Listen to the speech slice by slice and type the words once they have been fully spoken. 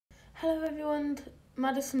Hello everyone,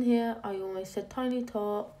 Madison here. I almost said Tiny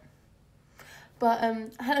Tot. But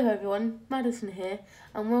hello everyone, Madison here,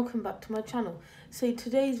 and welcome back to my channel. So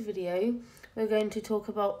today's video, we're going to talk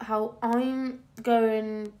about how I'm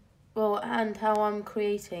going, and how I'm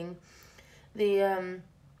creating the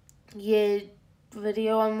year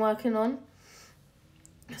video I'm working on.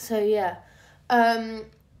 So yeah,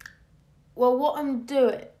 what I'm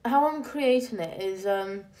doing, how I'm creating it is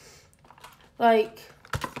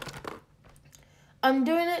I'm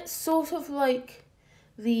doing it sort of like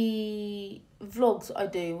the vlogs I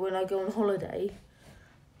do when I go on holiday.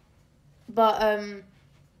 But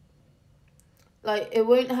it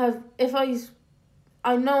won't have,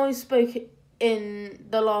 I know I spoke in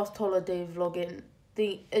the last holiday vlog, in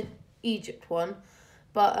the Egypt one,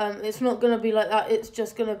 but it's not going to be like that. It's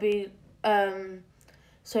just going to be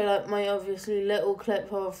so like my obviously little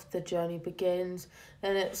clip of the journey begins,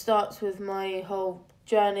 and it starts with my whole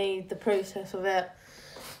journey, the process of it,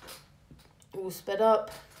 all sped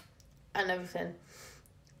up and everything.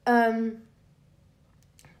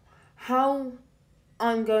 How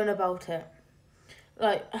I'm going about it,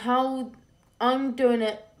 like how I'm doing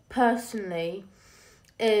it personally,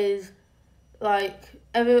 is like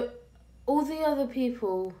all the other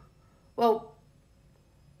people, the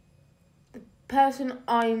person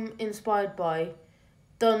I'm inspired by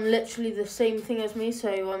done literally the same thing as me,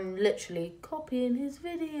 so I'm literally copying his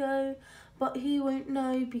video, but he won't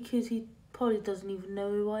know because he probably doesn't even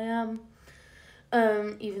know who I am,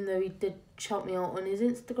 even though he did shout me out on his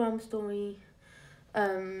Instagram story,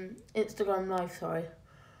 Instagram live, sorry.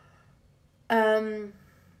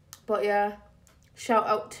 But yeah, shout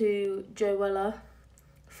out to Joella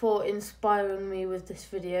for inspiring me with this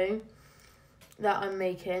video that I'm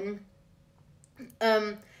making.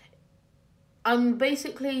 I'm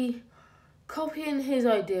basically copying his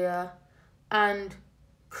idea and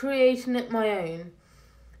creating it my own.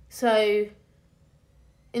 So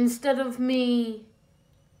instead of me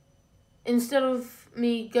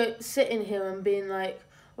sitting here and being like,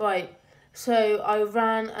 right, so I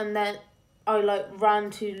ran and then I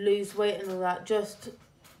ran to lose weight and all that, just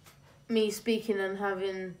me speaking and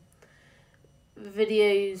having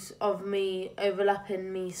videos of me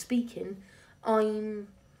overlapping me speaking, I'm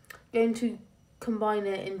going to combine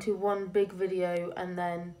it into one big video, and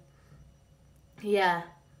then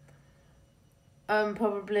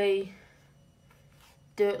probably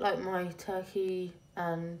do it like my turkey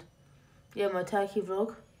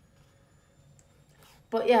vlog.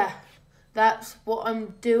 But yeah, that's what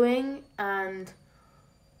I'm doing, and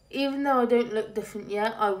even though I don't look different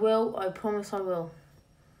yet, I promise I will,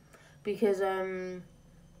 because I've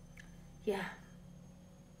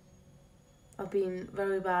been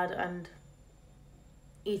very bad and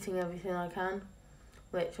eating everything I can,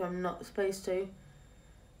 which I'm not supposed to,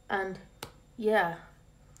 and yeah,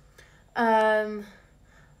 I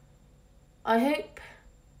hope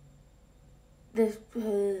this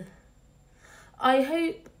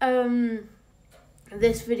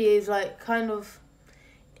this video is kind of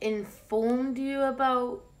informed you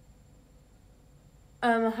about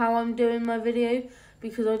how I'm doing my video,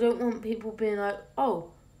 because I don't want people being like,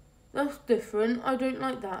 oh, that's different, I don't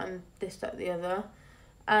like that, and this, that, the other,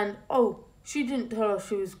 and oh, she didn't tell us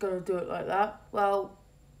she was going to do it like that. Well,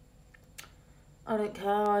 I don't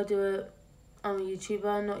care, I do it, I'm a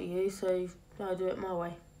YouTuber, not you, so I do it my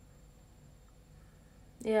way.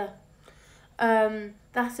 Yeah,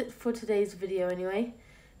 that's it for today's video anyway,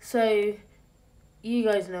 so you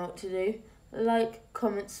guys know what to do. Like,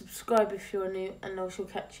 comment, subscribe if you're new, and I shall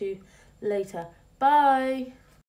catch you later. Bye!